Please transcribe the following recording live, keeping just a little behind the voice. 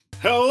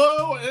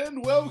Hello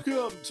and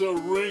welcome to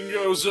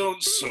Ringo's Own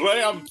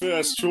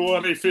Slamfest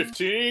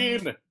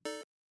 2015.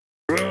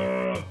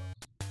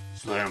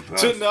 Slamfest.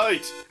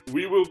 Tonight,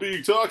 we will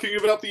be talking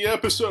about the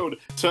episode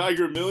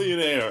Tiger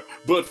Millionaire.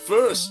 But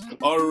first,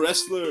 our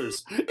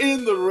wrestlers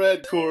in the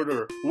red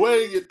corner,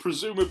 weighing at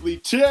presumably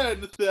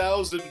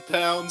 10,000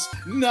 pounds,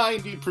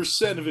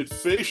 90% of it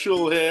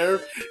facial hair,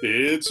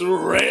 it's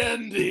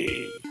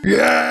Randy.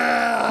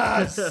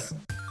 Yes!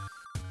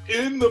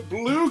 In the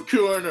blue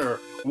corner,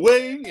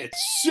 weighing at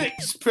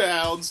 6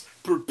 pounds,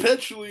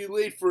 perpetually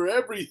late for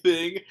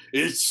everything,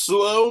 it's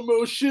Slow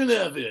Motion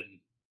Evan.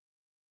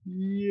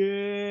 Yeah.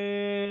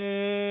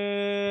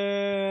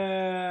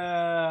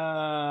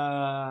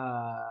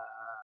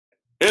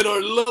 And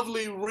our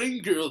lovely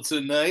ring girl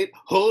tonight,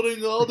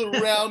 holding all the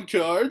round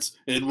cards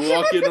and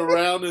walking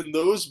around in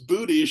those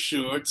booty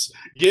shorts.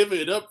 Give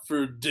it up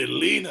for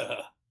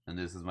Delina. And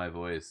this is my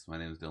voice. My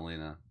name is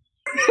Delina.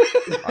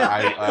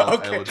 I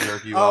will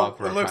jerk you off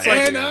for looks like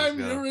And I'm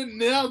your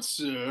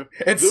announcer,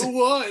 It's- the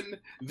one,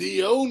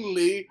 the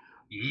only,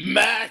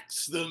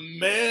 Max, the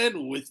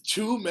man with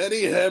too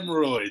many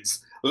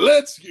hemorrhoids.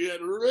 Let's get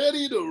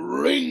ready to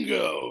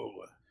Ringo.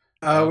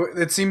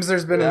 It seems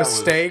there's been a That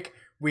mistake.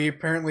 We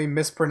apparently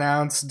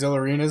mispronounced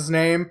Dillarina's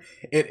name.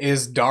 It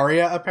is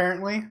Daria,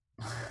 apparently.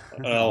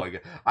 Oh my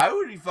god! I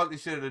would be fucking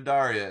shit at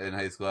Daria in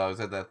high school. I always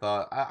had that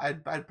thought.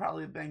 I'd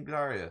probably bang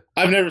Daria.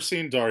 I've never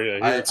seen Daria.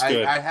 I hear it's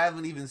good. I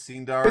haven't even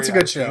seen Daria. It's a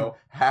good I've seen show.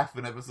 half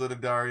an episode of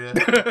Daria,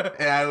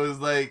 and I was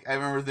like, I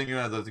remember thinking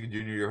when I was like a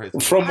junior year of high school.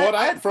 From what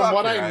I'd fuck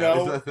her. I I know,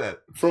 always thought that.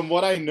 From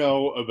what I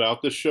know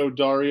about the show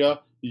Daria,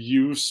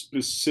 you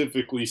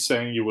specifically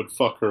saying you would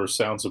fuck her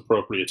sounds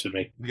appropriate to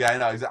me. Yeah, I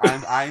know.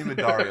 I'm a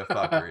Daria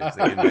fucker. It's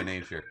like in my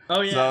nature.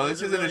 Oh yeah. So those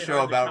this are isn't really a show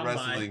hard to about come by.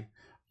 wrestling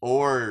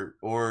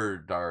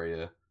or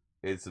Daria.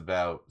 It's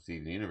about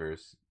Steven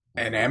Universe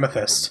And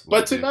Amethyst.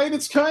 But tonight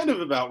it's kind of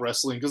about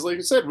wrestling because, like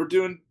I said, we're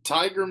doing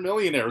Tiger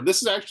Millionaire.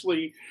 This is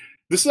actually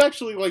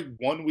like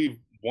one we've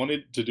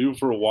wanted to do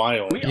for a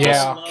while. We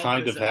Yeah. all love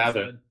Kind this of have it.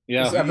 episode.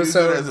 Yeah. This We use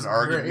episode it as is an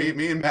argument. great.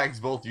 Me and Max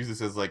both use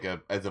this as like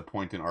as a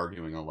point in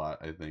arguing a lot.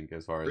 I think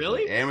as far as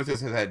Really? like,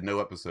 Amethyst has had no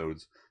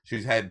episodes.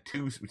 She's had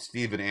 2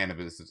 Steve and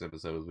Amethyst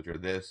episodes, which are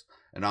this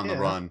and On the Yeah.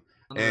 Run.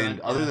 On the And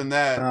run, other yeah. than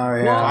that, Oh,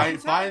 yeah. Well, find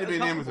she's had to be a an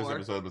couple Amethyst more.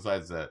 episode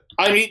besides that.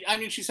 I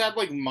mean, she's had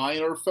like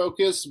minor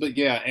focus, but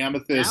yeah,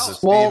 Amethyst. It's a Ow.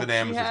 Steve Well, and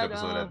Amethyst had,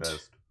 episode at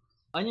best.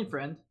 Onion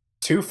Friend.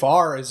 Too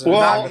far is Well,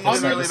 Not Amethyst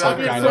Onion- really episode, about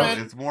Onion kind Friend-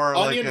 of. It's more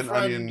like Onion an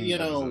Friend, onion you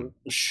know, episode.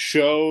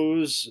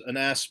 shows an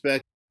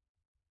aspect.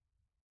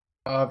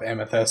 Of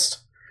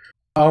Amethyst.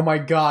 Oh my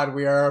god,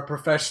 we are a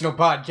professional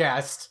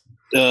podcast.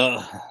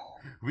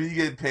 We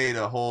get paid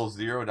a whole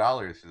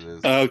 $0 for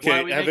this. Why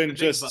Okay, we make the Evan big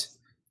just bucks.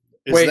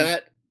 is Wait,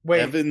 that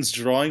Wait, Evan's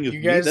drawing of you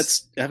me? guys-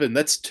 That's Evan.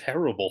 That's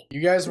terrible.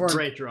 you guys weren't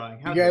Great drawing.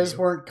 How you dare guys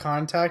weren't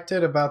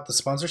contacted about the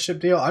sponsorship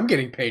deal? I'm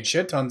getting paid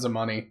shit tons of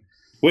money.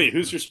 Wait,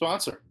 who's your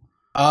sponsor?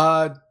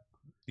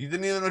 You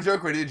didn't even know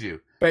joke, right? Did you? You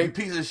Wait,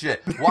 piece of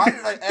shit. Why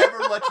did I ever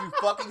let you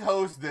fucking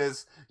host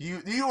this?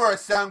 You were a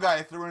sound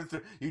guy through and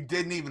through. You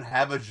didn't even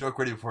have a joke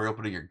ready before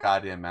opening your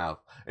goddamn mouth.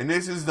 And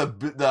this is the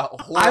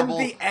horrible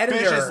the editor.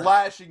 vicious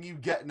lashing you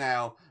get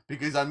now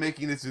because I'm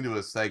making this into a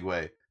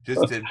segue.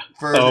 Just to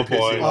further Oh piss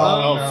boy! you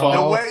off. Oh, Oh, no. The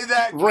fuck. way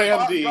that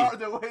Randy.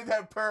 the way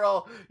that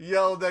Pearl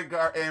yelled at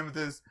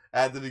Amethyst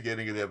at the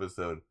beginning of the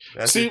episode.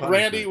 That's See, your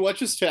punishment. Randy, what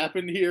just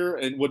happened here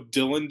and what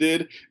Dylan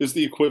did is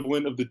the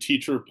equivalent of the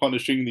teacher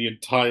punishing the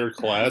entire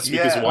class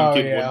because Yeah. one Oh,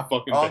 kid yeah. wouldn't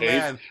fucking Oh behave.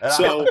 man! And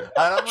So,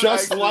 I'm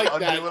Just actually- like I'll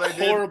tell that you what I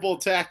did. horrible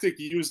tactic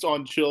used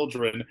on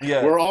children,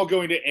 Yeah. we're all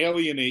going to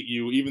alienate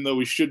you, even though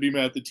we should be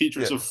mad at the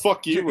teacher. Yeah. So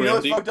fuck you, You know what's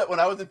Randy. fucked up? When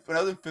I was in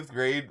 5th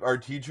grade, our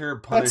teacher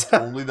punished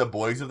What's- only the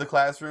boys of the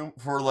classroom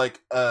for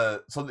like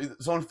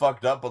someone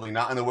fucked up, but like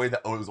not in a way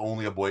that it was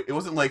only a boy. It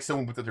wasn't like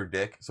someone whipped at their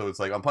dick, so it's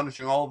like I'm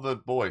punishing all the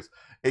boys.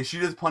 And she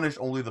just punished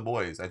only the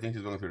boys. I think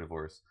she's going through a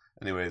divorce.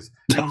 Anyways,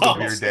 it was a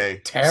weird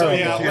day. So terrible.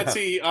 yeah, Yeah. let's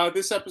see.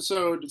 This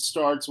episode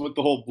starts with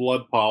the whole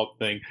blood pile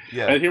thing,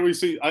 Yeah, and here we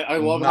see. I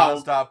love how.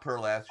 non-stop per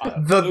last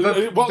shot. Well,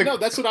 the no,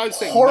 that's what I was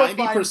saying. horrifying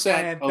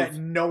 90% plan that of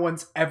no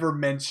one's ever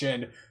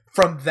mentioned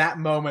from that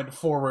moment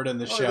forward in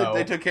the Well, show.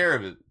 they took care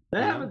of it. That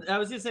you know? happens, I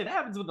was gonna say that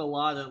happens with a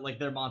lot of like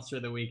their Monster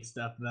of the Week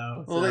stuff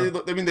though. Well,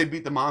 so- they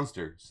beat the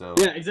monster, so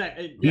yeah,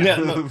 exactly. Yeah.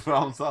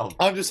 problem solved.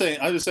 I'm just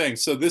saying.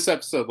 So this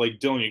episode, like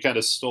Dylan, you kind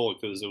of stole it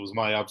because it was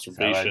my That's how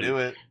I observation. do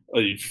it. Oh,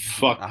 you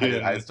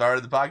fucking. I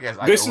started the podcast.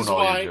 I This own is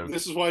all your why. jokes.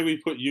 This is why we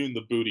put you in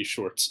the booty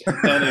shorts.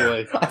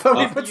 Anyway, I thought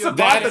we Uh, put you- some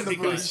that in is the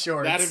booty because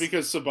shorts. that is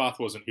because Sabath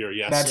wasn't here.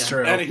 Yes, That's Yeah.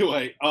 true.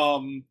 Anyway,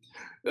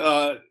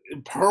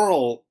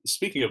 Pearl.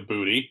 Speaking of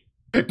booty,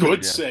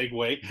 good Yeah.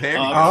 segue. There you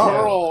go.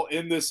 Pearl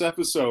in this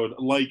episode,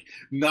 like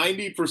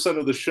 90%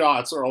 of the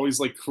shots are always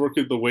like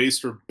crooked the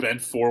waist or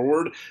bent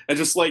forward, and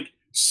just like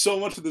so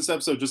much of this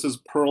episode just has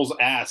Pearl's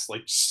ass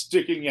like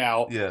sticking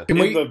out Yeah. Can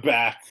in we the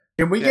back.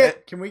 can we Yeah.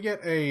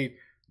 get a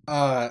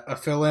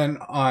fill in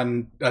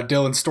on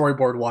Dylan's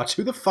storyboard watch?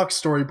 Who the fuck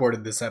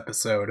storyboarded this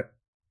episode?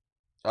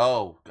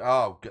 Oh,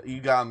 you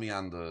got me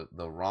on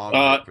the wrong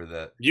Uh, note for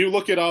that. You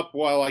look it up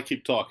while I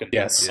keep talking.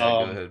 Yes. Yeah, go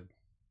um, ahead.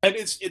 And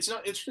it's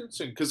not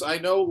interesting because I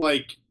know,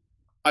 like,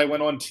 I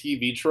went on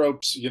TV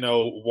tropes,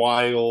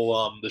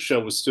 while the show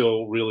was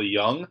still really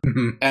young,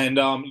 Mhm. and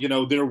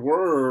there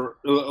were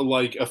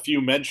like a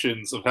few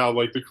mentions of how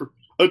like the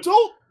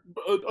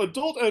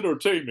adult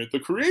entertainment, the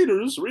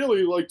creators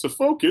really like to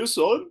focus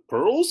on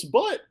Pearl's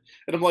butt,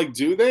 and I'm like,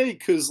 do they?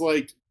 Because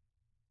like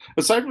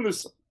aside from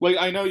this, like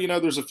I know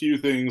there's a few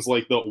things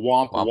like the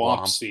womp Womp womp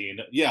womp. scene,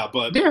 yeah,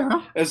 but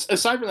Yeah.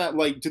 aside from that,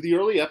 like, do the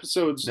early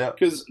episodes Yeah.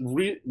 because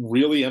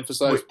really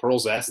emphasize Wait,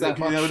 Pearl's ass that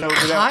Okay,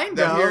 much? Kind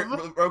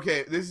of.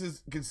 Okay, this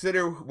is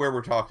consider where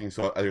we're talking.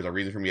 So there's a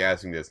reason for me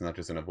asking this, not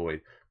just an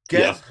avoid.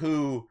 Guess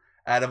who,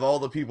 out of all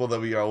the people that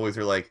we always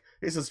are like,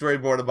 it's a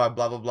storyboard about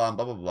blah blah blah and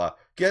blah blah blah.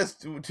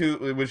 Guess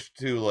which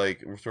two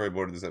like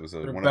storyboarded this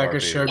episode? One of our Rebecca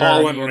favorites. Sugar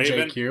Paul and and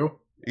Raven? JQ.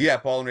 Yeah,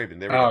 Paul and Raven.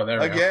 There we Oh, go. there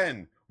we go.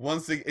 Again,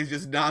 once it's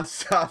just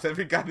nonstop.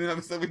 Every goddamn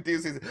episode we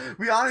do.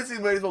 We honestly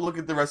might as well look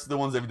at the rest of the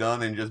ones they've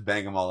done and just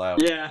bang them all out.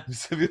 Yeah.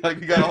 Just to be like,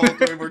 we got a whole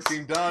storyboard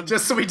team done.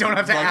 Just so we don't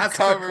have to Front ask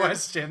cover. the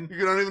question.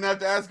 You don't even have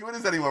to ask who it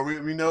is anymore.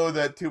 We know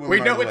that two women. We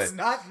right know away. it's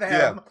not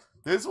them. Yeah.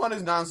 This one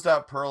is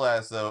nonstop Pearl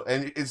ass though,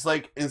 and it's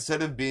like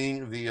instead of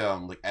being the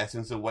like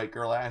essence of white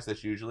girl ass that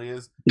she usually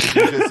is, she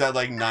just said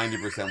like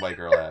 90% white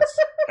girl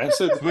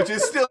ass, which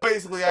is still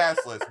basically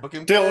assless, but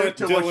compared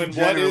to what she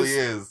generally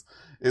is,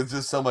 it's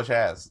just so much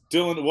ass.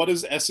 Dylan, what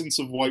is essence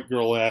of white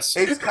girl ass?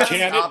 It's kind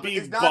Can of it be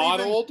it's not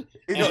bottled?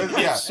 Even, And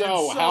if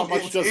so, how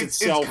much does it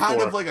sell it's kind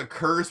for? of like a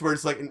curse where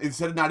it's like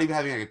instead of not even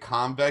having like a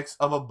convex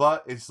of a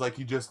butt, it's like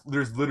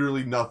there's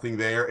literally nothing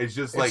there. It's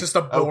just like just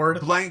a board.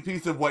 blank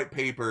piece of white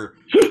paper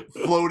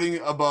floating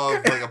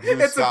above like a blue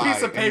It's a sky.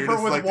 piece of and you're paper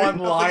just with like, one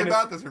 "There's nothing line."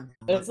 about this.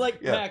 It's like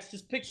Yeah. Max.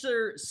 Just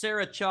picture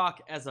Sarah Chalk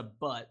as a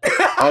butt.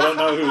 I don't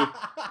know who.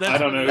 That's I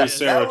don't what know it who is.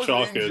 Sarah that was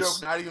Chalk an in-joke,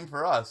 is. not even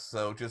for us.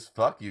 So just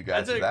fuck you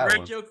guys That's a for that great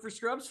one. joke for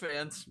Scrubs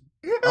fans.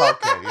 Okay,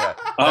 yeah.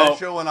 Oh. That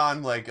show went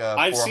on like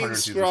I've 400 seen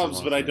seasons Scrubs,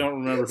 of but I Monster. don't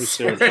remember who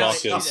Sarah Sarah Chalk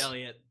Steve is.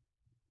 Elliott.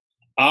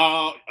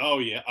 Oh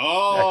yeah.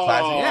 Oh,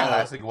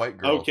 Classic white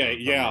girl. Okay,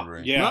 from yeah,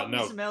 remembering. yeah, Not no,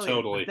 Missy Elliott,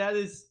 totally. but that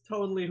is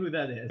totally who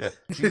that is.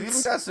 Yeah. She's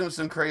even got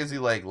some crazy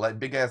like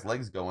big ass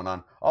legs going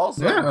on.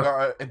 Also,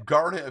 Yeah.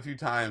 Garnet a few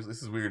times.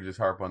 This is weird. Just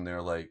harp on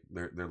their lady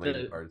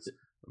parts.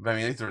 I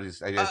mean, these are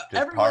just I guess just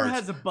Everyone parts.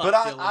 has a butt. But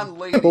Dylan. on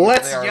ladies,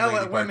 Let's they are yell lady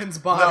at parts. women's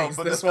bodies.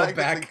 No, but This the will fact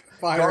that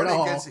backfire at Garnet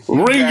all. gets huge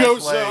Ringo ass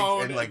legs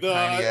Zone, and like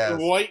tiny the ass.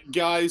 white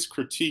guys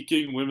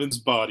critiquing women's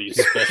bodies.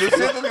 Especially.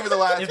 Specifically for the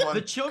last If one,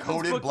 the children's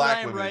coated book black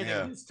that I'm women. writing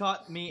Yeah. has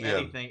taught me Yeah.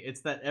 anything,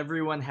 it's that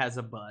everyone has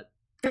a butt.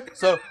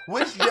 So,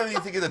 which gem do you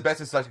think is the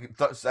best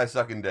at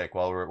sucking dick?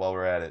 While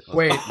we're at it.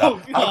 Wait.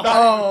 No, I'm not,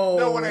 Oh.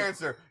 no one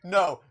answer.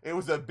 No, it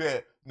was a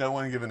bit. No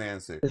one give an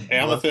answer. Let's be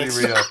Amethyst.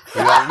 real.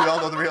 We all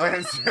know the real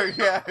answer.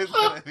 Yeah, it's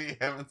gonna be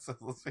Amethyst.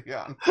 Let's be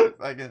honest.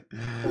 Second.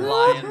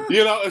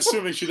 Lion.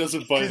 Assuming she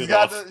doesn't bite She's it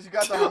got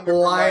off. the hunger. for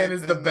Lion life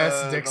is the and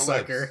best dick the lips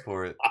sucker.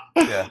 for it.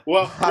 Yeah.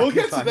 Well, we'll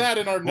get to Lion- that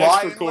in our next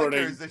Lion recording.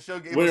 Lickers, the show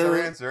gave us our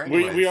Where answer.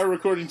 we Anyways. are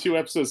recording 2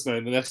 episodes now,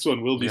 and the next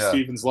one will be Yeah.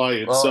 Steven's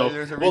Lion. Well, so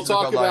there's a we'll reason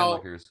they're talk called Lion about.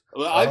 Lickers.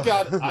 Well, I've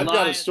got a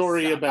Lion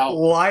story sucker. about.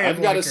 Lion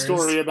I've got a lickers.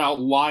 story about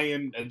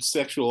lion and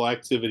sexual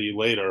activity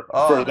later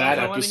Oh, for okay. that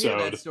I want to hear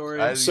that episode.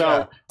 story. So Yeah,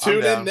 I'm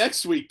tune down. in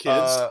next week,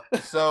 kids.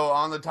 So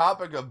on the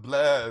topic of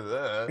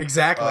blah,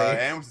 Exactly.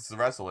 Amethyst is a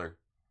wrestler.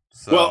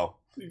 So Well,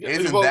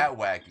 isn't well, that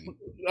wacky?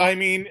 I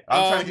mean,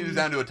 I'm trying to get this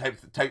down to a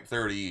type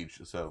 30 each,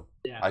 so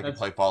Yeah, I can that's-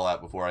 play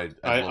Fallout before I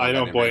I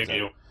don't blame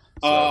you.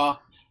 So,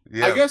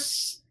 yeah. I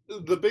guess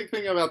the big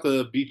thing about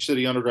the Beach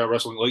City Underground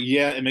Wrestling, like,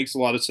 yeah, it makes a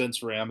lot of sense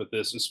for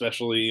Amethyst,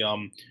 especially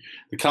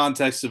the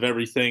context of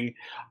everything.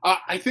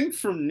 I think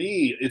for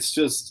me, it's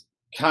just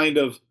kind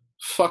of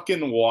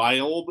fucking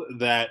wild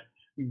that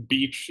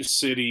Beach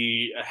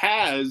City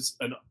has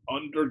an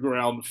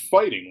underground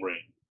fighting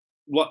ring.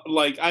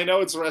 Like, I know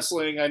it's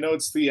wrestling, I know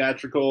it's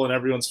theatrical, and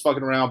everyone's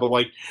fucking around, but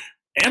like,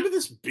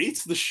 Amethyst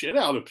beats the shit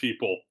out of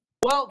people.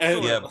 Well,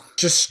 And sort of.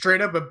 Just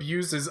straight up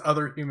abuses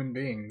other human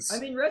beings. I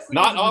mean, wrestling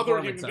not is a other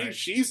performance human beings. art.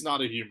 She's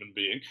not a human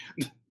being.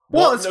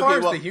 well, as far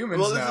as the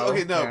humans this is- know.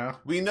 okay, no, yeah.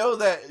 we know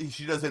that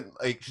she doesn't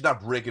like she's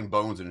not breaking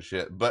bones and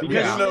shit, but we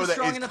Because do she know was that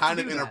strong it's enough to kind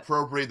of do that.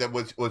 inappropriate that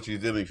what she's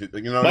doing.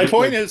 You know, My just,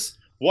 point like, is,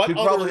 what she's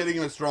probably other? hitting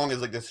him as strong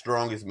as like the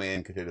strongest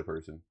man could hit a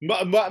person.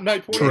 My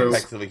point True. is,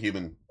 Apex of a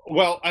human.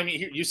 well, I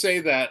mean, you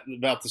say that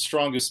about the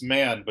strongest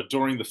man, but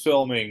during the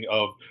filming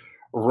of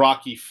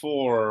Rocky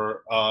IV,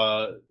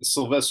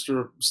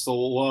 Sylvester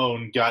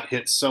Stallone got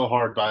hit so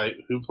hard by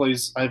who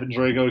plays Ivan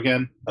Drago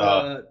again?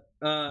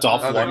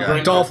 Dolph Other guy.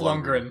 Lundgren. Dolph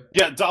Lundgren.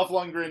 Yeah, Dolph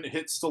Lundgren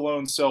hit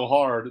Stallone so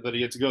hard that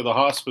he had to go to the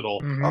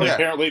hospital. Mhm. And Okay.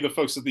 apparently, the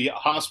folks at the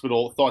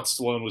hospital thought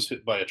Stallone was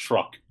hit by a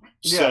truck.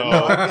 Yeah, So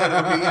no, I get it.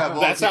 Okay, yeah,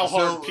 well, that's okay, how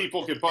hard so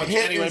people can punch.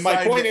 hit Anyway, my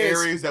inside point the is,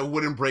 areas that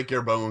wouldn't break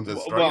your bones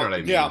as strong. well, You know what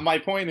I mean? yeah, my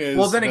point is.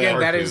 Well, then again,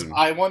 that is Cartoon.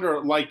 I wonder,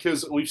 like,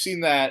 because we've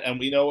seen that, and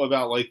we know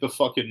about like the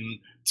fucking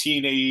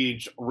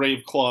teenage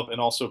rave club,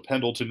 and also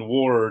Pendleton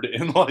Ward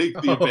in like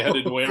the Oh,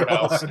 abandoned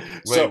warehouse. God.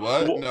 Wait, So,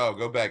 what? well, No,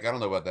 go back. I don't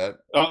know about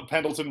that.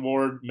 Pendleton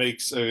Ward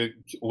makes a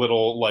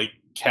little like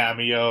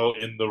cameo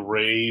in the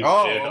rave in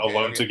okay,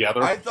 Alone okay.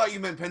 Together. I thought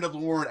you meant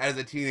Pendleton Warren as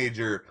a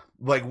teenager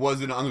like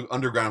was in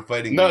underground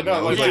fighting. No, league. no,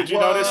 I was like, like, did you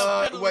notice-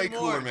 what? Way More.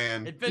 cooler,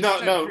 man. Adventure No,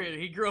 Time no. creator,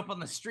 he grew up on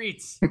the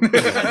streets He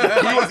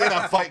was in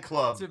a fight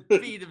club. to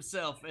feed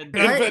himself. And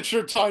Right?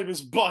 Adventure Time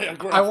is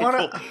biographical.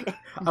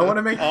 I want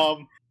to make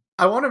Um,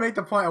 I want to make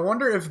the point. I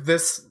wonder if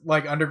this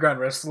like underground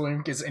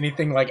wrestling is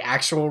anything like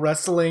actual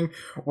wrestling,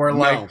 where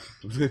like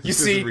you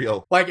see-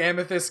 real. like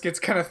Amethyst gets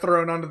kind of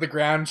thrown onto the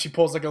ground. She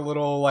pulls like a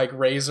little like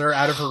razor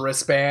out of her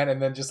wristband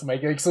and then just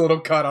makes a little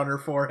cut on her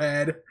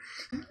forehead.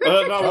 no,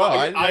 Oh,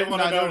 I I did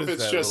want to not know if notice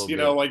it's that a just, little you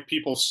know, bit. like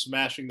people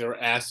smashing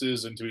their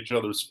asses into each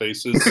other's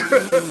faces.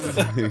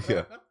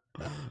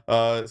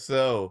 Yeah.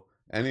 So,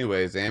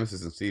 anyways,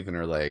 Amethyst and Steven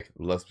are like,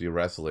 let's be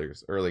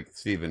wrestlers. Or like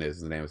Steven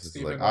is, and Amethyst is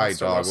Steven like, all right, wants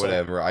to dog, wrestle.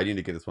 whatever. I need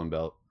to get this one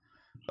belt.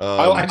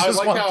 I just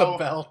like want how- the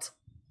belt.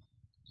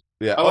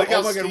 Yeah. I like oh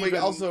how my god. Wait, Steven-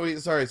 also,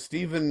 sorry,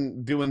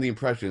 Steven doing the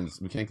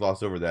impressions. We can't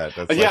gloss over that.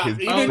 That's Yeah, like his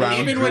even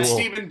crown when jewel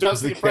Steven does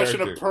as the a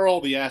impression of character.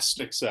 Pearl, the ass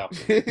sticks out.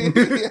 Yeah.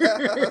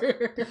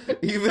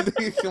 Even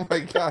oh my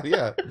god,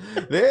 yeah.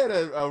 They had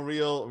a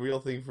real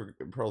thing for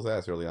Pearl's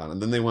ass early on,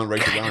 and then they went right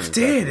to Kind Garnet of after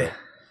did. that.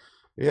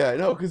 Yeah,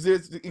 no, because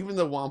it's even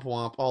the womp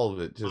womp, all of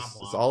it. Just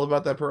Womp it's womp. all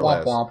about that Pearl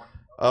Womp ass.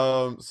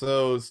 womp.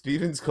 So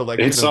Steven's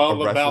collection It's of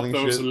all about wrestling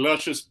those shit.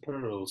 luscious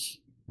pearls.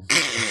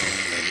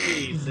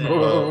 Jesus.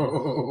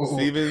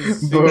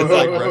 Steven's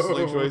like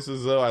wrestling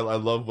choices though. I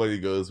love what he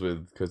goes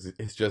with because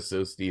it's just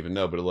so Steven.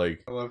 No, but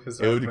like I love his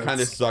it would outfits.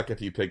 kind of suck if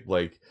he picked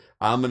like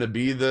I'm gonna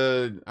be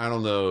the I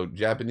don't know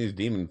Japanese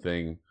demon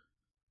thing.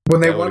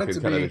 when they That would've wanted been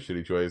to kind be of a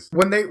shitty choice.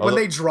 when Although-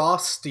 they draw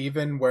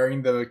Steven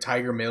wearing the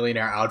Tiger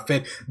Millionaire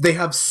outfit, they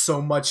have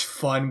so much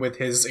fun with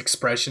his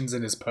expressions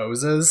and his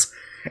poses.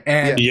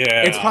 And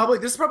Yeah. this is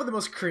probably the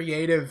most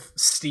creative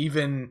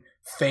Steven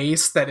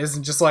face that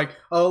isn't just like,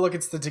 oh look,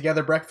 it's the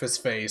together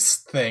breakfast face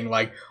thing.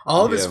 Like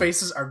all of his Yeah.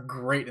 faces are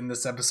great in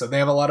this episode. They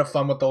have a lot of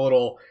fun with the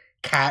little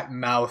cat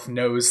mouth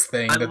nose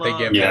thing I that they love-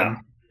 give Yeah. him.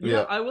 Yeah,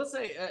 Yeah. I will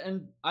say,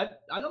 and I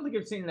don't think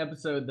I've seen an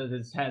episode that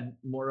has had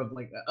more of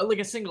like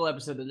a single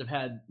episode that have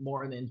had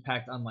more of an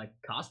impact on like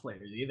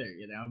cosplayers either.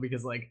 You know,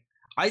 because like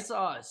I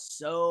saw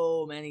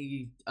so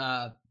many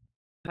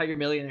Tiger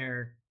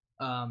Millionaire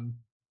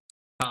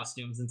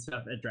costumes and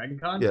stuff at Dragon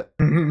Con. Yeah.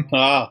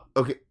 Ah,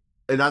 Okay,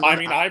 and I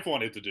mean, I've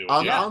wanted to do it.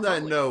 on, yeah. on that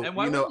totally. note, And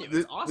why you know, wouldn't you?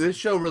 It's awesome. this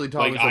show really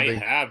taught Like, me I something.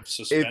 have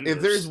suspenders.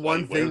 If there's I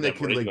one wear thing that them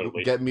could like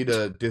regularly. get me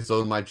to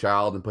disown my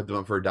child and put them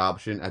up for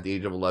adoption at the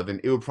age of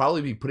 11, it would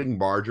probably be putting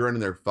margarine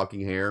in their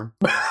fucking hair.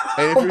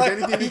 And if Oh my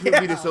there's anything that God,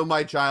 could be yeah. disown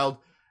my child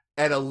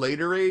at a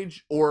later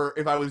age, or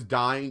if I was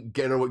dying,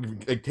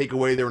 take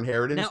away their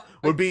inheritance, Now,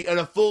 would be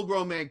a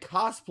full-grown man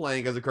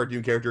cosplaying as a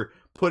cartoon character,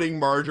 putting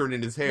margarine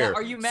in his hair. Now,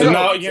 are you mad? So, at-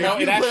 no, you If know,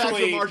 you it put actual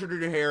actually. margarine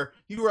in your hair,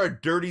 you are a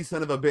dirty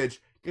son of a bitch.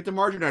 Get the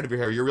margarine out of your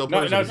hair. You're a real No,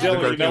 person. no, This is a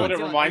Dylan, you know what it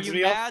cartoon. reminds are me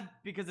you of? mad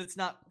because it's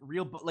not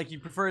real? Like you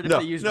prefer it if No,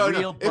 they use no,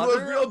 real no. If butter? it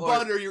was real or-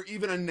 butter, you're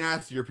even a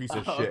nastier piece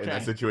of Oh, shit in that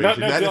okay. situation.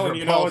 No, That is Dylan,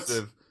 you know what's-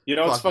 repulsive. You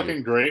know what's Fuck you.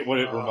 fucking great? What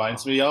it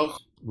reminds me of?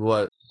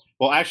 What?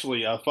 Well,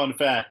 actually, fun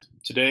fact.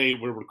 Today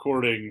we're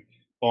recording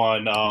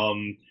on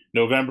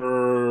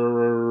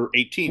November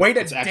 18th. Way to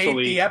It's date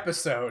actually the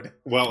episode.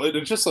 well.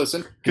 Just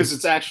listen, because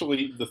it's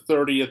actually the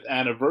 30th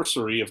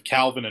anniversary of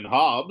Calvin and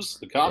Hobbes,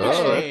 the comic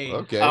strip. Hey.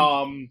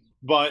 Okay.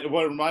 But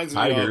what it reminds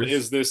me of Tigers.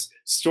 is this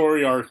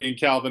story arc in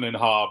Calvin and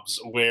Hobbes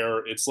where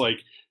it's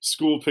like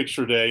school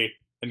picture day,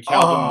 and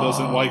Calvin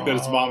doesn't like that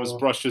his mom has Oh.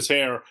 brushed his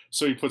hair,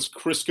 so he puts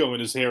Crisco in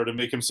his hair to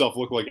make himself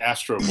look like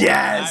Astro Boy.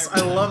 Yes,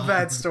 I I love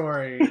that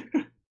story.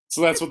 So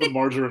that's what the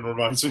margarine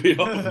reminds me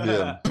of.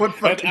 Yeah. Put And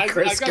fucking I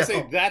gotta say,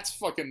 Crisco. that's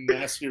fucking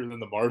nastier than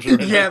the margarine.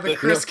 Yeah, the right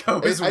there.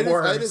 Crisco is I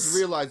worse. just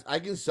realized I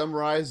can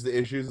summarize the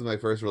issues in my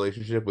first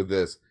relationship with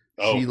this.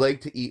 Oh. She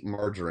liked to eat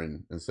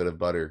margarine instead of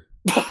butter.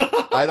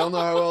 I don't know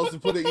how else to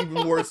put it even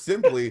more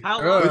simply. How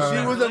But long But is she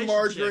that was a relationship?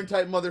 margarine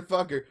type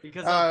motherfucker.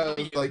 Because I'll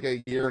tell you, Like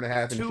a year and a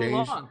half and too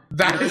change. long.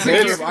 That is a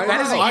It's- year,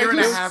 that is a year and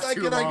a The half too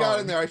second I got in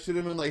long. there, I should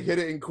have been like, hit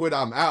it and quit.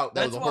 I'm out.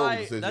 That was a That's horrible why.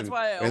 decision. That's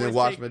why I and then always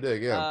wash take, my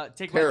dick. Yeah,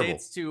 take Terrible. my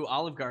dates to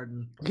Olive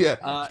Garden. yeah.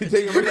 You and take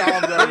see them to Olive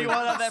what do Garden, you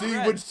want on that see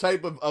bread? which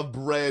type of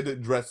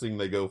bread dressing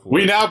they go for.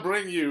 We now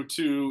bring you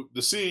to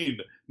the scene.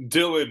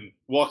 Dylan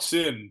walks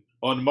in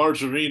on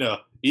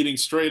Margarina, eating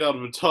straight out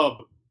of a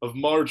tub of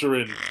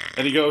margarine,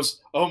 and he goes,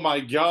 "Oh my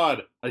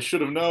God, I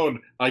should have known.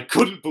 I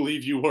couldn't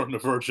believe you weren't a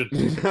virgin."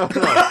 No.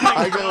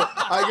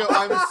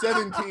 I'm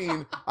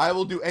 17. I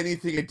will do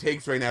anything it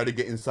takes right now to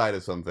get inside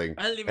of something.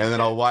 I don't even And then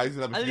care. I'll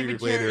wisen up I a don't few even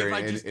years care later if I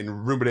and, just-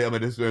 and ruminate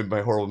on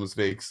my horrible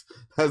mistakes.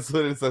 That's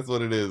what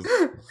it is.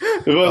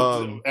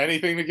 Well,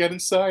 anything to get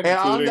inside, and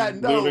on including that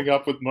note, moving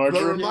up with What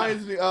margarine.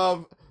 reminds me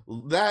of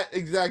that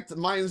exact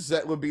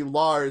mindset would be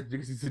Lars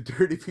because he's a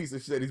dirty piece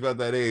of shit. He's about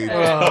that age.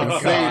 Oh, And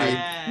God.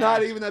 Sadie,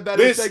 not even that bad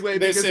of a This- segue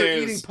this because they're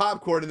is- eating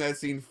popcorn in that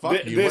scene.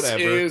 Fuck you, This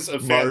whatever. is a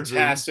Margarine.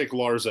 fantastic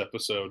Lars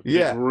episode.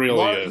 Yeah, It really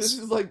Lars, is.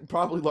 This is like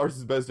probably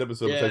Lars' best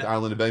episode besides Yeah.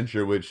 Island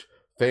Adventure, which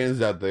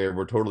fans out there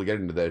were totally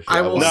getting to that shit. I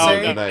will watched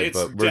say- it tonight, it's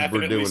but we're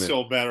definitely doing it.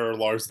 still better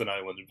Lars than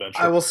Island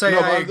Adventure. I will say No,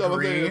 but I I'm saying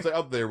agree. it's like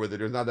up there with it.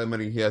 There's not that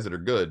many he has that are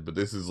good, but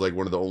this is like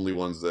one of the only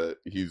ones that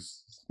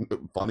he's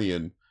funny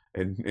in.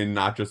 and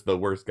not just the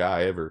worst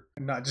guy ever.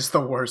 Not just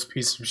the worst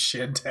piece of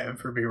shit to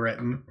ever be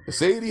written.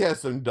 Sadie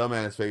has some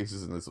dumbass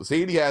faces in this one.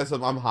 Sadie has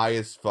some I'm high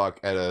as fuck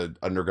at a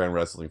underground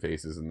wrestling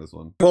faces in this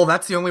one. Well,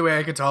 that's the only way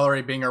I could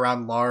tolerate being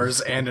around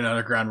Lars and an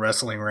underground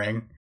wrestling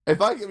ring. If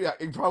I could, yeah,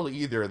 probably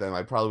either of them,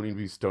 I'd probably need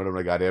to be stoned out of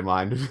my goddamn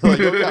mind. Like,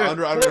 oh yeah,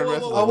 underground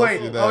wrestling. Oh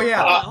wait, let's do that. oh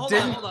yeah. Hold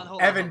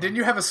on, Evan, didn't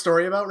you have a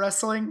story about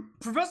wrestling?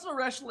 Professional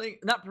wrestling,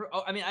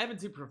 I mean, I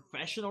haven't seen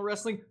professional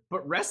wrestling,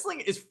 but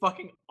wrestling is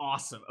fucking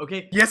awesome,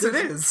 okay? Yes, it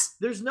is.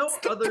 There's no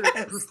the other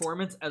best.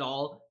 performance at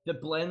all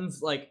that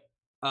blends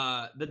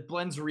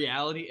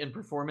reality and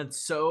performance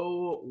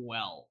so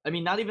well. I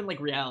mean, not even like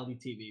reality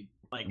TV.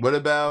 Like, What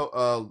about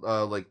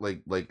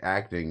like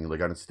acting,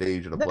 like on a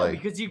stage at a no, play?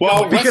 because you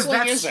Well, Because wrestling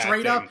that's is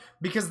straight acting. up.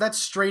 Because that's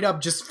straight up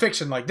just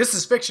fiction. Like this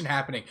is fiction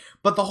happening.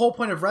 But the whole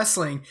point of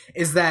wrestling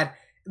is that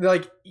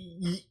like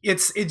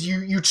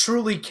you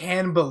truly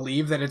can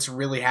believe that it's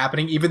really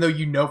happening, even though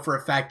you know for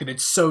a fact that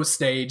it's so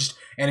staged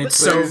and it's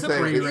So so you're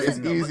saying pre-written. it's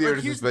easier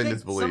to here's the suspend thing,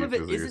 disbelief, some of it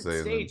is what you're isn't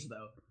saying, then. staged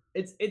though.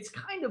 It's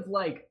kind of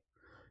like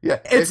Yeah,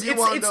 It's- if you it's-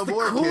 want to it's know the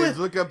more, coolest- kids,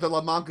 look up the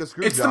La Manca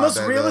Screwjob. It's the most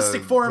at,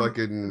 realistic form.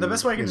 fucking, The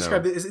best way I can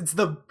describe it is it's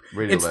the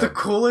Radiolab.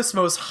 coolest,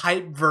 most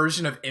hype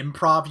version of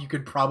improv you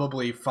could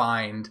probably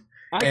find.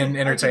 And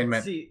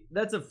entertainment. See,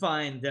 that's a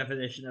fine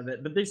definition of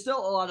it, but there's still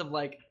a lot of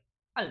like,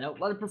 I don't know, a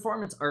lot of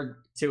performance art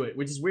to it,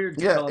 which is weird.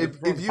 To Yeah, call it a if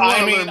performance. you want I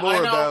to mean, learn more I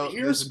know, about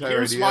here's- this entire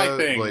here's idea, my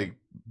thing.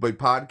 like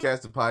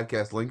podcast to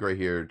podcast link right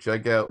here.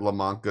 Check out La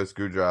Manca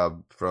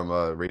Screwjob from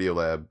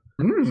Radiolab.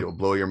 She'll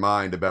blow your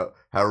mind about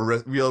how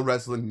real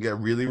wrestling can get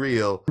really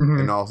real, Mhm.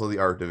 and also the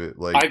art of it.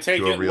 Like I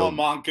take to a it real.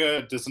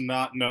 Lamanca does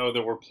not know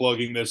that we're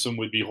plugging this and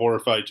would be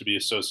horrified to be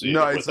associated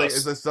No, with it's like us.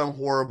 it's like some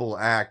horrible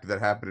act that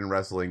happened in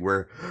wrestling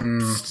where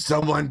Mm.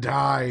 someone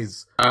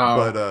dies,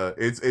 Oh. but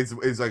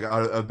it's like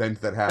an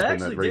event that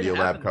happened that actually did Radiolab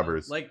happen, though.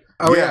 covers. Like,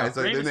 Oh, yeah, yeah. it's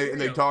like Rey and they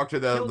Mysterio talk to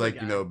the killed a like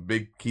guy. you know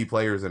big key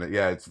players in it.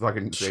 Yeah, it's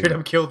fucking Straight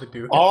up killed the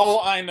dude.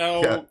 All I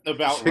know Yeah.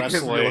 about Shit gets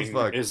real as wrestling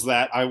fuck. is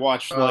that I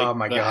watched Oh like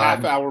my the God.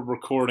 half-hour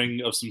recording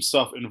of some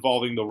stuff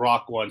involving The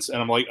Rock once,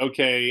 and I'm like,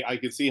 okay, I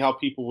can see how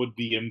people would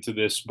be into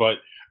this, but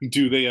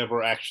do they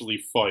ever actually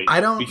fight?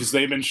 I don't- because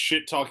they've been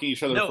shit talking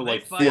each other No, for they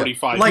like fight.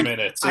 45 Like,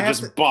 minutes I and have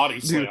just to-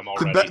 body Dude, slam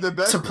already. the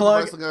best to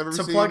plug wrestling I've ever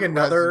to seen plug has to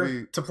another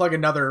be- to plug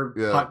another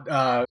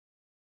Yeah.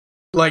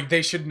 like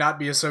they should not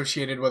be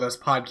associated with us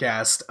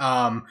podcast.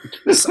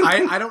 So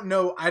I don't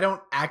know. I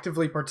don't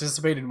actively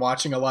participate in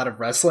watching a lot of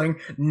wrestling.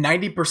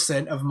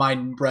 90% of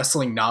my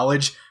wrestling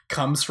knowledge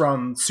comes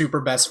from Super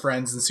Best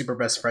Friends and Super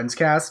Best Friends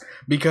cast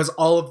because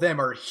all of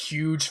them are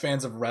huge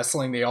fans of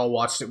wrestling. They all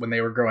watched it when they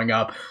were growing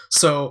up.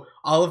 So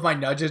all of my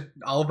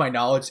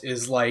knowledge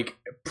is like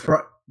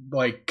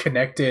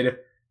connected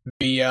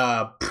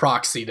via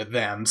proxy to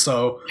them.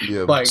 So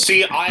Yeah. like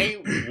See,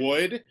 I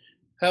would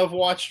have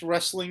watched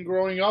wrestling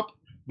growing up,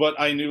 but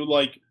I knew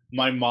like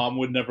my mom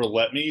would never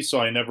let me, so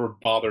I never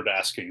bothered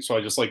asking. So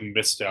I just like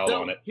missed out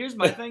so on it. here's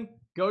my thing: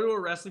 go to a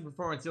wrestling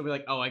performance, you'll be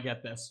like, "Oh, I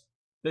get this.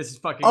 This is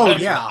fucking." Oh,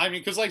 awesome." yeah. I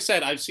mean, because like I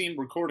said, I've seen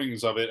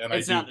recordings of it, and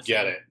It's I not do the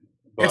get same. it.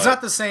 it's but-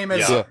 not the same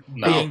as Yeah,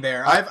 no. being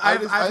there. I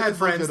I've just had looked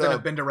friends it that up.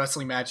 have been to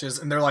wrestling matches,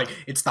 and they're like,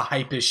 "It's the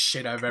hypest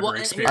shit I've ever Well,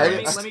 and here,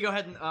 experienced." let me go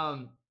ahead and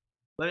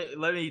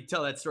let me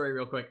tell that story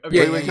real quick.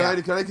 Yeah, Okay, Wait,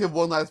 can I give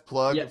one last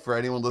plug Yeah. for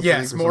anyone listening?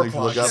 Yes, for more something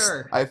to look up? plugs.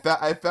 Sure.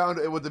 I found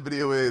it what the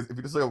video is. If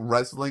you just look up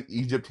wrestling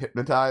Egypt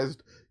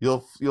hypnotized,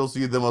 you'll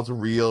see the most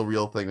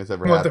real thing that's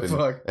ever What the happened.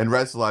 fuck? And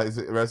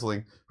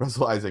wrestling,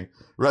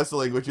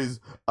 which is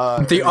The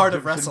an art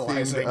of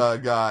Egyptian-themed,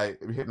 wrestling. guy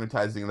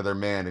hypnotizing another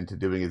man into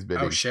doing his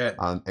bidding Oh shit!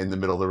 in the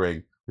middle of the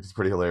ring, which is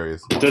pretty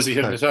hilarious. Does he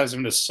hypnotize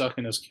him to suck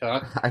in his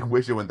cock? I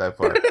wish it went that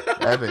far.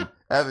 Evan,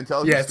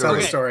 tell us Yeah, your tell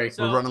the story.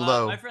 story. We're running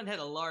low. My friend had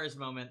a Lars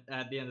moment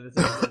at the end of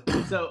this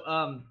episode.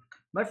 So,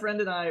 my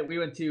friend and I, we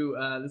went to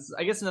this is,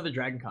 I guess, another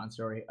Dragon Con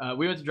story.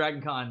 We went to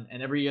Dragon Con,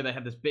 and every year they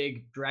have this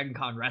big Dragon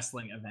Con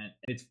wrestling event.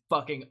 It's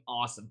fucking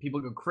awesome. People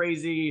go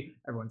crazy.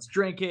 Everyone's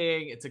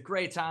drinking. It's a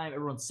great time.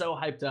 Everyone's so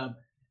hyped up.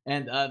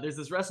 And there's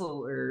this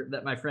wrestler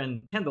that my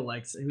friend Kendall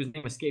likes, whose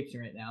name escapes me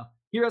right now.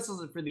 He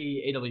wrestles for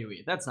the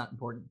AWE. That's not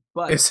important.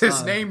 But Is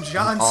his name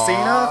John Cena?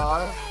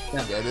 Aw,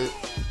 Yeah. Get it?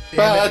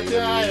 Damn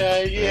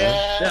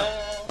it.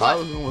 I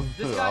was going with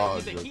This guy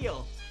is a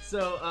heel.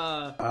 So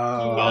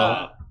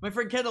my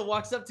friend Kendall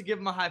walks up to give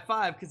him a high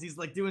five because he's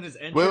like doing his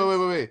entrance.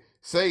 Wait.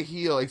 Say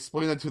heel.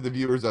 Explain that to the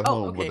viewers at Oh,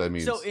 home okay. what that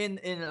means. So in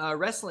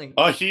wrestling,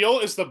 A heel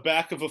is the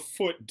back of a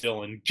foot,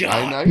 Dylan. God.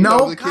 I know, you No,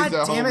 know, the God kids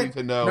at damn home it. need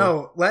to know.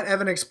 No, let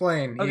Evan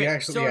explain. okay, He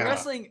actually, so in yeah.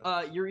 wrestling,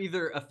 you're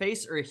either a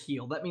face or a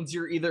heel. That means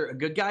you're either a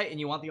good guy and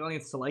you want the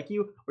audience to like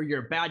you, or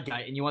you're a bad guy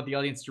and you want the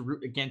audience to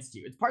root against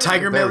you. It's part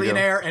Tiger of There we go.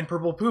 Millionaire and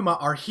Purple Puma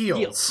are heels.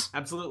 heels,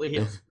 absolutely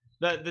heels.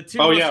 The two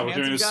Oh most yeah, we're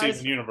doing handsome a guys.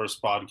 Steven Universe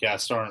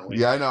podcast, aren't we?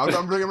 Yeah, I know.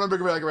 I'm bringing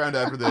back around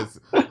after this.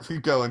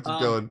 Keep going.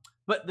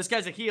 But this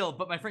guy's a heel,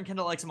 but my friend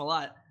Kendall likes him a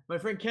lot. My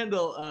friend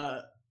Kendall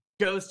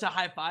goes to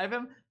high five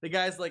him. The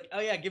guy's like, "Oh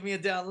yeah, give me a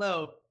down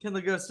low."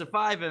 Kendall goes to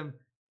five him.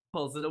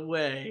 pulls it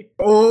away.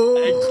 And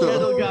Oh,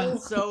 Kendall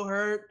got so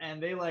hurt,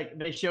 and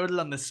they showed it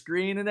on the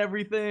screen and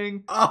everything.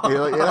 It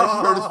actually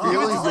hurt his He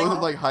was feelings. just He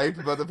wasn't like hyped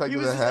about the fact He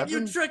that was that just like, "You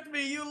happened. tricked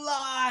me, you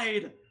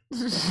lied."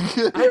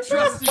 I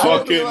trusted I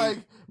would you. be like,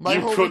 my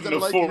You whole couldn't reason I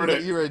like you afford is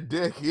that it. you're a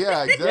dick.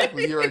 Yeah,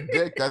 exactly. You're a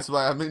dick. That's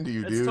why I'm into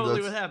you, That's dude.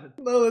 totally what happened.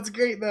 no, that's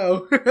great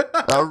though.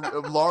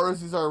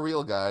 Lars is our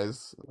real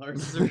guys.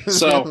 Lars is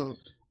So,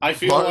 I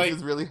feel Lars like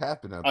is really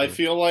happening out I there.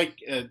 feel like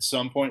at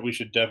some point we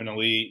should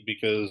definitely,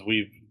 because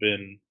we've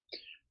been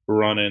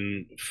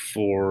running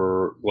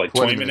for like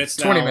 20 20 minutes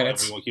now, 20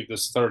 minutes. and we will keep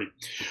this 30.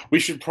 We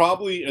should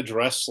probably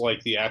address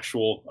like the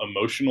actual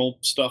emotional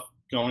stuff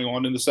going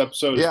on in this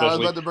episode, Yeah, I was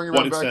especially about to bring it what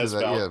right it back to says that.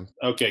 about.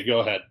 Yeah. Okay, go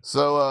ahead.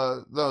 So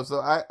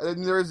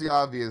and there is the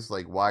obvious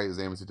like why is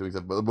Amethyst doing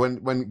stuff, but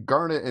when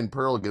Garnet and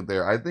Pearl get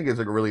there, I think it's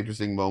like a really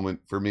interesting moment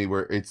for me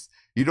where it's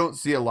you don't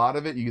see a lot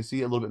of it, you can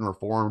see it a little bit in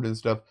Reformed and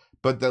stuff,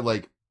 but that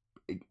like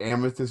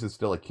Amethyst is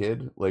still a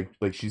kid, like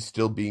she's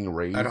still being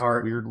raised At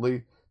heart.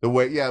 weirdly the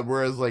way, yeah.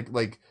 Whereas like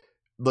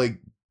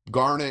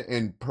Garnet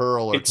and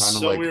Pearl are It's kind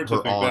of so like weird her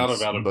to think that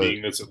aunts, about a but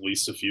being that's at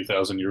least a few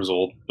thousand years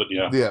old, but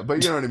yeah. yeah,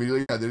 but you know what I mean.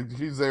 Like, yeah,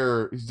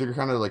 they're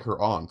kind of like her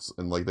aunts,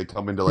 and like they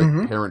come in to like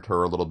Mhm. parent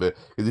her a little bit.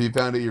 Because if you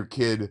found out your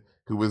kid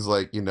who was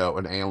like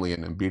an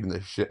alien and beating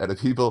the shit out of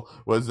people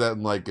was that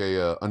in like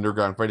a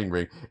underground fighting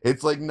ring.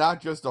 It's like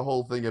not just a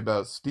whole thing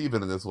about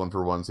Steven in this one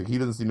for once. Like, he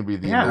doesn't seem to be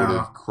the Yeah.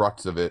 emotive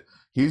crux of it.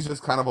 He's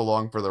just kind of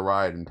along for the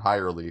ride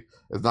entirely.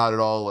 It's not at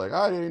all like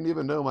I didn't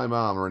even know my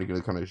mom or any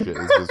kind of shit.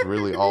 It's just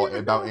really all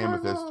about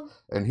Amethyst,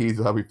 and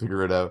he's how we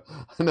figure it out.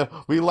 No,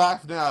 we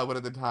laugh now, but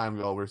at the time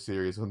we all were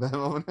serious when that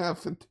moment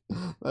happened.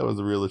 That was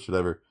the realest shit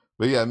ever.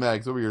 But yeah,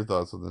 Max, what were your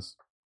thoughts on this?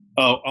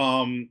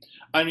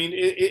 I mean,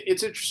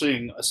 it's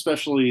interesting,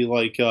 especially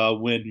like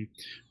when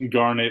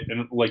Garnet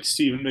and like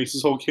Steven makes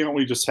this whole "can't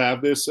we just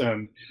have this?"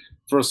 And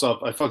first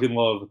off, I fucking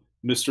love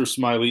Mr.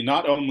 Smiley.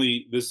 Not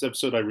only this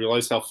episode, I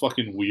realized how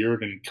fucking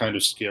weird and kind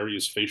of scary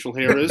his facial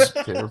hair is,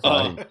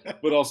 Terrifying.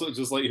 but also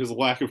just like his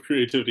lack of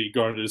creativity.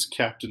 Garnet is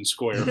Captain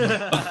Square.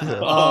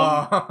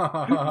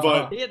 But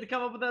but He had to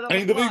come up with that on I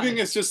mean, the the big fly. thing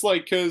is just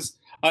like because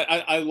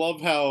I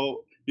love how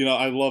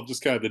I love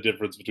just kind of the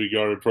difference between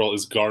Garnet and Pearl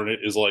is Garnet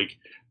is like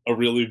a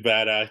really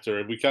bad actor,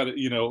 and we kind of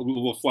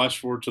we'll flash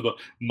forward to the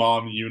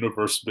mom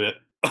universe bit.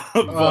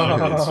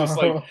 But it's just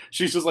like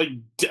she's just like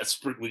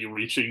desperately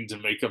reaching to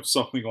make up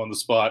something on the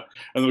spot,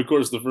 and then of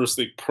course the first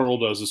thing Pearl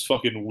does is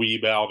fucking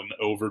weeb out and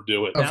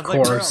overdo it. Of Sounds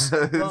like course.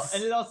 Pearl. Well,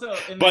 and it also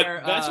in But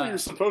there, that's what you're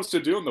supposed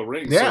to do in the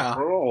ring. Yeah. So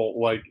Pearl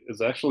like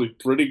is actually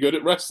pretty good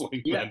at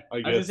wrestling. Yeah, Then,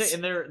 I I was guess.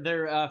 gonna say in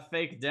their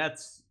fake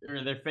deaths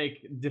or their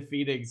fake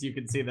defeatings, you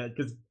can see that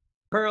because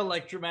Pearl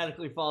like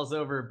dramatically falls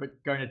over,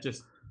 but Garnet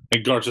just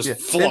And Gar just Yeah.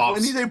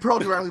 flops. When you say Pearl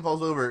dramatically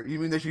falls over, you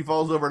mean that she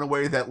falls over in a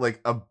way that, like,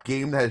 a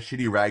game that has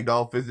shitty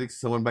ragdoll physics,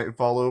 someone might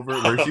fall over,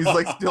 where she's,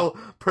 like, still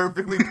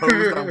perfectly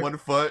posed on one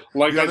foot.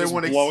 Like the I other just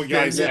one blow a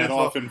guy's extended head and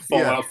off fall- and fall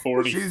yeah. out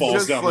forward. He She's falls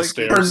just down like- the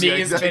stairs. her Yeah,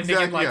 knee is bending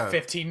in like yeah.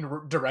 15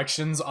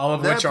 directions, all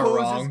of That which are pose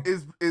wrong.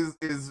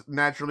 is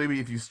naturally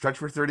if you stretch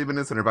for 30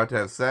 minutes and are about to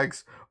have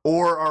sex,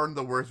 or are in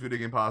the worst video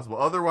game possible.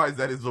 Otherwise,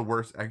 that is the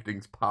worst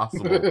acting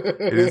possible.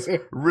 It is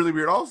really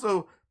weird.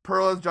 Also,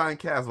 Pearl has giant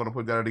calves. I want to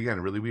point that out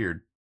again. Really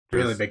weird.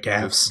 Really big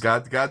calves.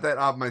 Got that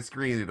off my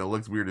screen and it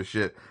looks weird as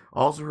shit.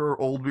 Also, her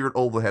old weird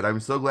oval head.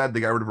 I'm so glad they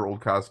got rid of her old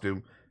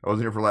costume. I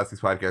wasn't here for last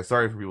week's podcast.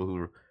 Sorry for people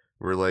who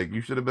were like,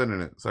 you should have been in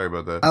it. Sorry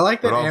about that. I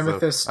like that But also,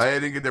 Amethyst. I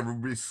didn't get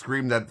to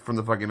scream that from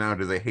the fucking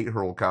mountains. I hate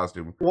her old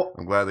costume. Well,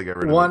 I'm glad they got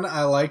rid of one, it.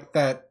 I like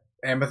that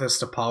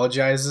Amethyst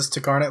apologizes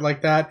to Garnet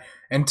like that,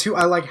 and two,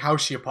 I like how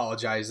she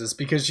apologizes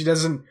because she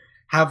doesn't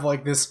have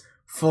like this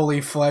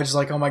fully fledged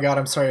like, oh my god,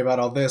 I'm sorry about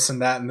all this and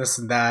that and this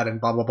and that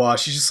and blah blah blah.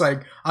 She's just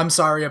like, I'm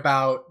sorry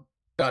about ...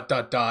 and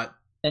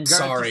Garnet's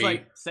Sorry. just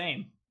like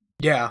same.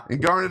 Yeah.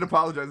 And Garnet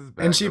apologizes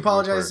back. And she That's the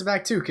best apologizes part.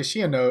 back too, because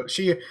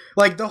she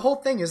like the whole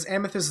thing is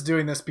Amethyst is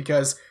doing this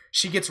because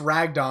she gets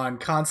ragged on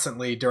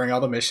constantly during all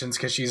the missions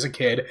because she's a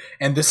kid,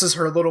 and this is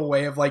her little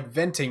way of like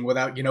venting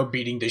without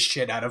beating the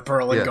shit out of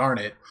Pearl Yeah. and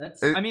Garnet.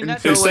 That's And- I mean and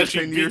that's They until, said like, she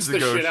 10 beats years the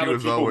ago, shit she out of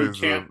was people who always,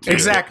 can't do it.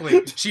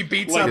 Exactly. She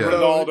beats Like up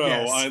Ronaldo,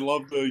 yes. I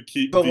love the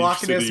Keep The Beach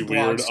Loch Ness City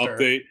weird Blobster.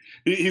 update.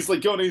 He's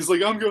like,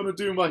 I'm going to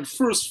do my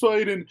first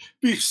fight in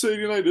Beach City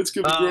tonight. It's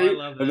going to be Oh, I great.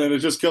 love And that. then it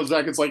just comes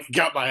back. It's like,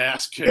 got my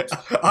ass kicked.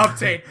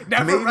 Update.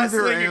 Never Maybe there are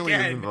wrestling aliens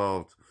again.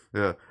 involved.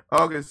 Yeah.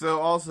 Okay, so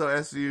also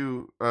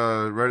SU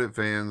Reddit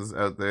fans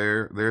out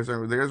there, there's our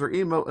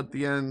emote at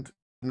the end.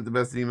 Isn't it the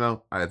best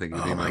emote? I think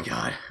it's Oh my emote.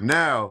 god.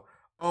 Now,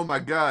 oh my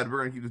god, we're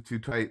gonna keep it too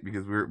tight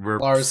because we're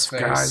Lars'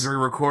 guys, face. we're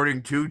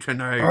recording two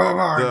tonight. Oh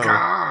my So,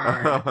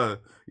 god.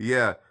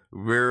 yeah.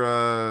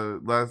 We're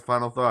last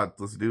final thoughts.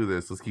 Let's do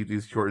this. Let's keep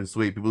these short and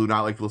sweet. People do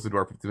not like to listen to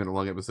our 50-minute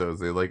long episodes.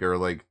 They like our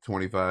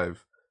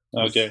 25.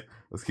 Okay.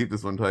 Let's keep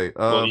this one tight.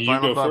 Well, you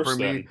Final go thought first, for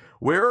me. then.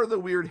 Where are the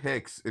weird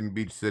hicks in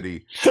Beach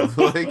City?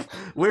 Like,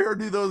 where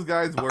do those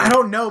guys work? I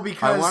don't know I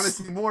because want to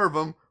see more of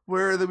them.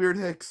 Where are the weird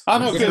hicks? I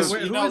don't know, Yeah, because, who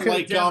you know, is the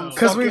like, demo?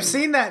 Because we've fucking-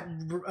 seen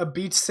that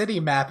Beach City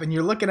map, and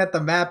you're looking at the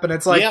map, and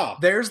it's like, Yeah,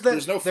 there's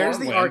there's no the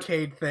farmland.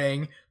 arcade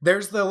thing,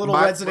 there's the little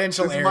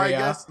residential this area. is my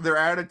guess. They're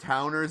out of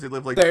towners. They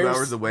live like There's- 2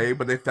 hours away,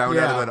 but they found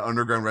out yeah. about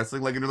underground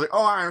wrestling. Like, and they're like,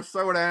 "Oh, I'm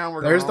so down."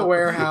 We're There's going the home."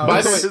 warehouse.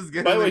 By the Just way,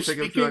 get by the in way, there,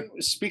 pick up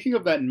speaking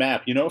of that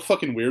map, you know what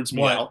fucking weirds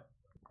me What? out?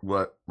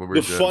 What were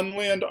The you doing?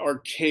 Funland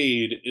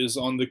arcade is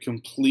on the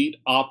complete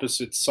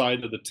opposite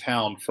side of the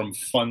town from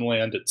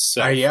Funland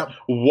itself. Yep.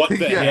 What the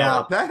Yeah,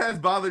 hell? that has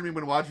bothered me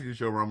when watching the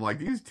show. Where I'm like,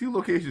 these two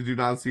locations do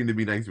not seem to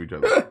be next to each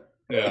other.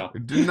 Yeah.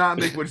 It do not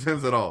make much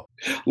sense at all.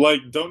 Like,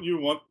 don't you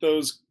want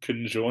those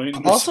conjoined?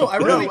 or Also, I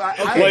something? really- No,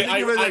 okay, Like, think I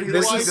of it like he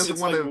realize doesn't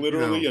it's wanna, like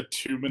literally you know, a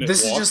 2-minute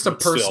This is walk, just a but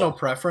personal still.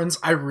 preference.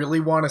 I really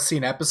want to see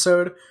an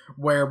episode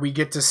where we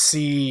get to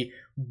see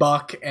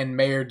Buck and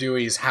Mayor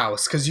Dewey's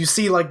house, because you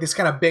see like this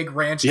kind of big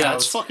ranch Yeah,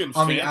 house it's fucking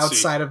on fancy. the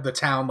outside of the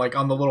town, like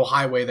on the little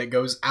highway that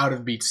goes out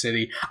of Beach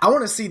City. I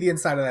want to see the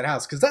inside of that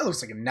house because that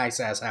looks like a nice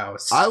ass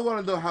house. I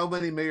want to know how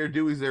many Mayor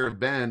Deweys there have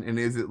been, and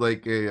is it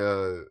like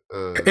a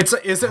Is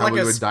it like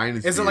Hollywood a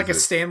dynasty? is it like a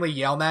Stanley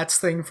Yelnats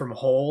thing from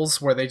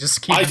Holes where they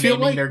just keep I feel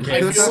naming like their I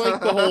kids?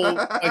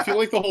 feel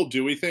like the whole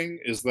Dewey thing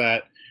is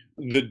that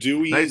the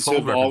Deweys Nice Holes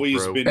have reference,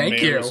 always bro. been Thank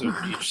mayors you.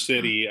 of Beach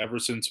City ever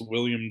since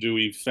William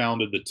Dewey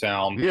founded the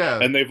town. Yeah,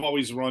 And they've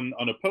always run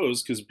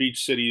unopposed because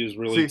Beach City is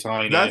really see,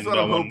 tiny. that's and what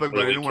no I'm one hoping, but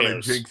I really didn't want to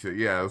cares. jinx it.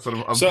 Yeah, that's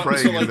what I'm So,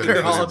 praying like, that They're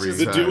it all doesn't just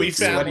the breathe Dewey out.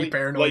 family, sweaty,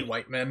 paranoid like-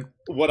 white men.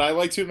 What I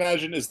like to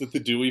imagine is that the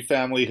Dewey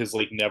family has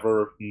like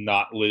never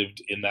not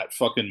lived in that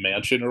fucking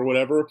mansion or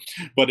whatever,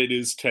 but it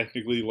is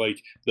technically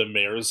like the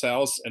mayor's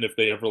house, and if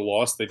they ever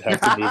lost, they'd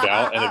have to move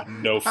out and have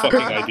no fucking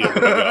idea where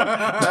to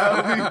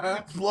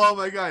That would be, oh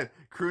my god,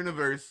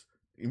 Crooniverse,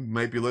 you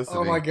might be listening.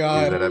 Oh my to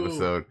God. that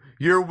episode.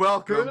 You're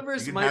welcome. Coronavirus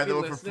You can might have be that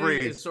one for listening free.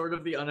 is sort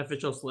of the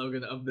unofficial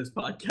slogan of this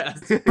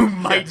podcast.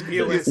 Might be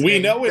Yeah. listening. We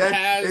know it That-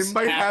 has. it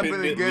might happen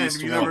happened at again.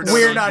 least You never once. know.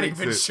 We're Don't not jinx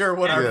even it. sure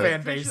what our Yeah.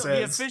 fan base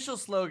The is. official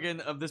slogan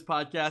of this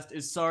podcast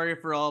is "Sorry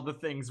for all the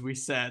things we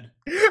said."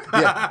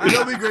 Yeah,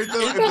 it'll be great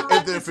though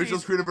if the official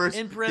Crooniverse,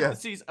 In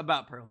parentheses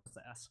about Pearl's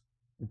ass.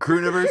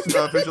 Crooniverse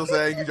official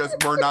saying you just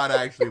were not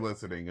actually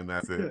listening, and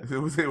that's it.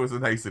 It was a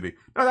nicety.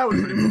 No, that was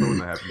pretty cool though when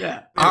that happened.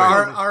 Yeah.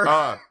 Our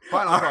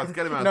Final thoughts.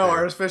 Get him out no, there.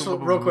 our official, Boom,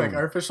 boom, real boom, quick, boom.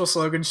 our official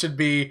slogan should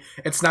be,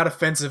 "It's not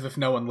offensive if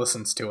no one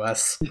listens to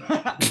us."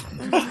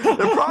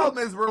 The problem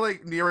is we're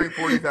like nearing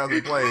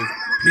 40,000 plays.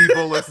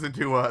 People listen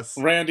to us.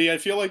 Randy, I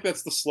feel like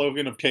that's the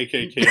slogan of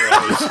KKK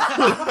rallies.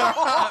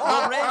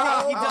 Well,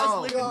 Randy, he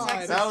does live in God.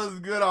 Texas. That was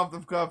good off the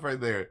cuff right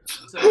there.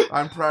 So,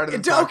 I'm proud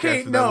of the podcast.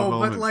 Okay, for that no,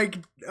 moment. but like,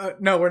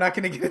 no, we're not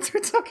going to get into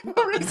talking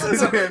about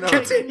racism. Yeah, no,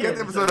 Continue. get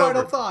the episode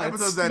Final over. thoughts.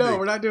 Episode's No, ending.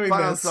 we're not doing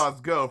Final this. thoughts.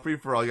 Go free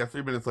for all. You got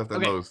 3 minutes left at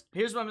Okay. most.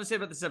 here's what I'm gonna say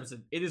about this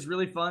episode. It is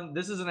really fun.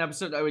 This is an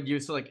episode I would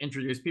use to like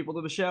introduce people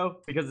to the show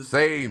because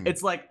Same.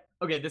 it's like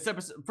okay, this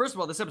episode. First of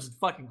all, this episode's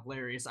fucking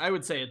hilarious. I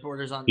would say it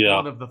borders on Yeah.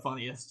 one of the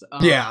funniest.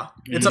 Yeah,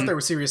 it's up Mhm. there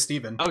with Serious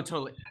Steven. Oh,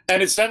 totally.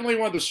 And it's definitely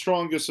one of the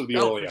strongest of the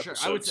Oh, early for sure.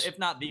 episodes. I would say, if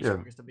not the Yeah.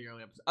 strongest of the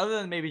early episodes, other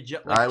than maybe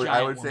like I would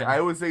Giant say Woman. I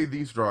would say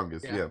the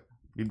strongest. Yeah. Yeah.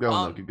 Keep going though.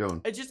 Um, Keep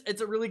going.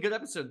 It's a really good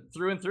episode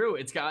through and through.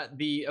 It's got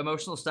the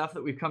emotional stuff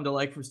that we've come to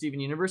like from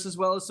Steven Universe, as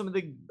well as some of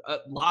the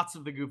lots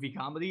of the goofy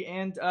comedy,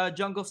 and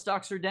Jungle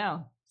Stocks Her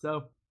Down.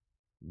 So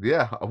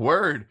Yeah, a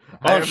word.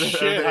 Oh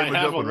shit! I image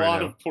have a open right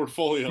lot now. of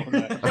portfolio in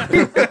that.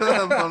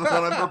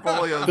 on a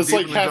portfolio. That's deep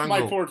like in the half my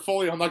jungle.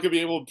 portfolio. I'm not gonna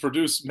be able to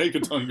produce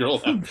Megaton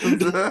Girl.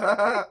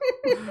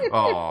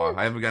 Oh,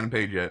 I haven't gotten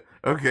paid yet.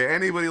 Okay,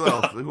 anybody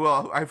else? Who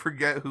else? I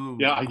forget who.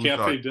 Yeah, I who can't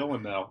thought- pay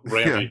Dylan now. Yeah,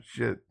 Randy.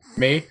 shit.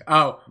 Me?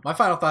 Oh, my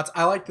final thoughts.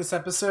 I like this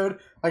episode.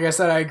 Like I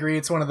said, I agree.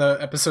 It's one of the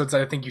episodes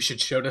that I think you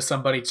should show to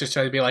somebody. Just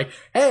try to be like,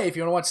 hey, if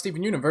you want to watch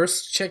Steven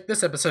Universe, check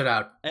this episode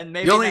out. and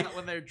maybe The only- not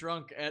when they're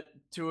drunk at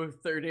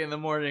 2:30 in the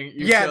morning.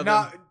 You Yeah, show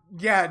not. them.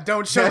 Yeah,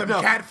 don't show them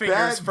no, cat fingers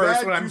bad- first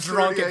bad when I'm 2:30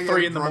 drunk at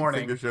 3 in the drunk morning.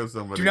 thing to show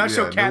somebody. Do not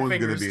show Yeah, cat no one's gonna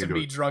fingers be to into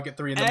be it. drunk at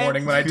 3 in the And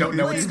morning when I don't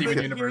know what here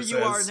Steven Universe you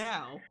are is.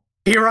 now.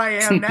 Here I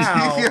am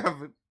now, Yeah,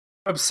 but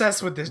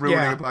obsessed with this. ruining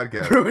Yeah, a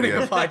podcast. ruining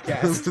yeah. a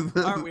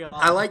podcast. Aren't we all?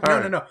 I like All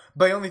no, right. no.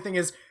 But the only thing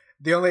is,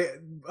 the only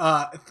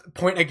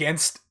point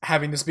against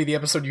having this be the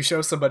episode you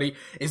show somebody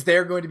is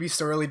they're going to be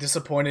sorely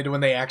disappointed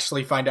when they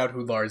actually find out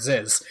who Lars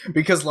is,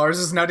 because Lars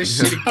is not a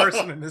shitty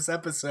person in this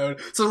episode.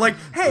 So like,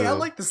 hey, I Yeah.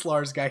 like this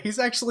Lars guy. He's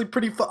actually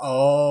pretty fun.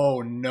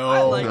 Oh no, I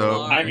like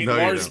No. Lars. I mean, No,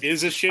 you Lars don't.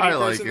 is a shitty I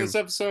like person in this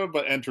him. episode,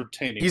 but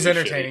entertaining. he's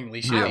entertainingly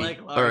I shitty.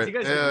 like Lars. All right, You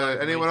guys give Lars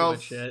way anyone too much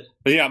else? shit.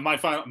 But yeah, my Yeah,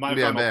 final Max,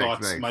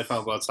 thoughts. Max. My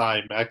final thoughts.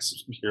 Hi,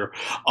 Max here.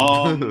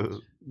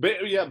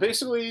 Yeah,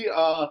 basically,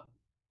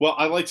 well,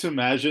 I like to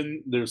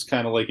imagine there's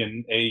kind of like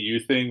an AU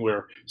thing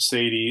where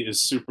Sadie is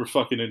super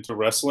fucking into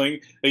wrestling.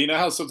 And you know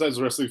how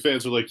sometimes wrestling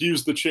fans are like,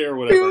 use the chair or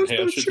whatever, Use and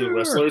the hand shit to the chair.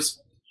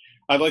 wrestlers?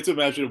 I'd like to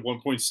imagine at one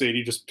point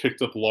Sadie just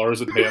picked up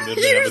Lars and handed him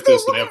Use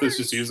Amethyst, the and Amethyst Lars.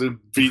 just used it and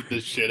beat the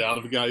shit out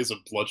of the guy as a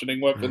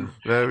bludgeoning weapon.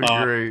 That'd be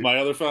great. My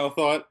other final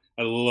thought,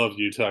 I love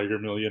you, Tiger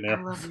Millionaire.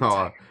 I love you,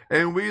 Aw. Tiger.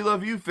 And we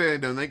love you,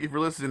 fandom. Thank you for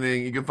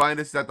listening. You can find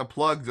us at the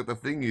plugs at the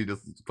thing you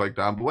just clicked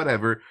on, but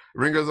whatever.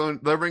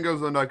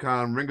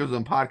 TheRingoZone.com,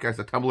 RingoZone Podcast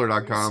at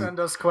Tumblr.com. Send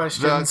us The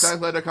questions.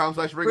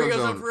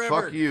 SciSlight.com/RingoZone.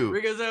 forever. Fuck you.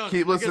 Ringo Zone.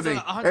 Keep Ringo Zone, listening.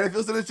 100 And if you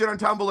listen to this shit on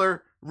Tumblr,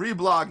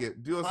 reblog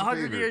it. Do us a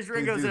 100 favor. years Please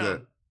Ringo do that.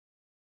 Zone.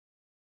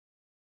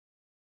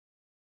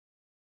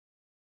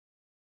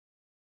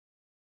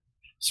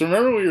 So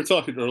remember we were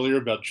talking earlier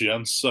about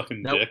Jen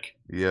sucking Nope. dick?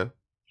 Yeah.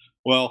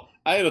 Well,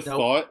 I had a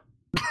thought.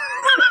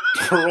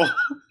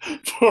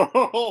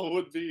 Pearl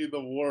would be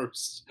the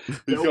worst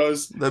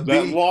because The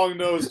that bee. long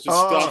nose just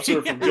Oh. stops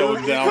her from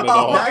going down at Oh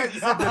all. my That's a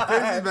God.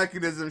 defense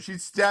mechanism.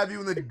 She'd stab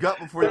you in the gut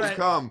before you Right.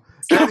 come.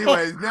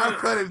 Anyways, now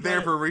cut it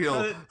there for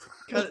real.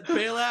 Cut it.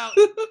 Bail out.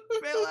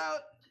 Bail out.